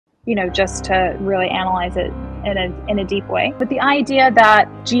just to really analyze it in a deep way. But the idea that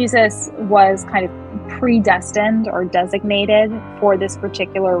Jesus was kind of predestined or designated for this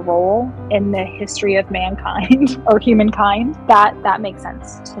particular role in the history of mankind or humankind, that makes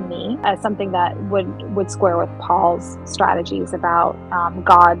sense to me as something that would square with Paul's strategies about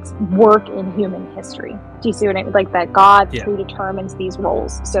God's work in human history. Do you see what I mean? Like that God predetermines these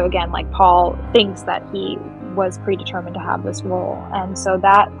roles. So again, like Paul thinks that he was predetermined to have this role, and so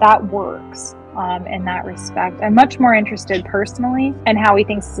that works. In that respect, I'm much more interested personally in how he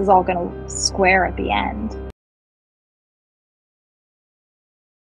thinks this is all going to square at the end.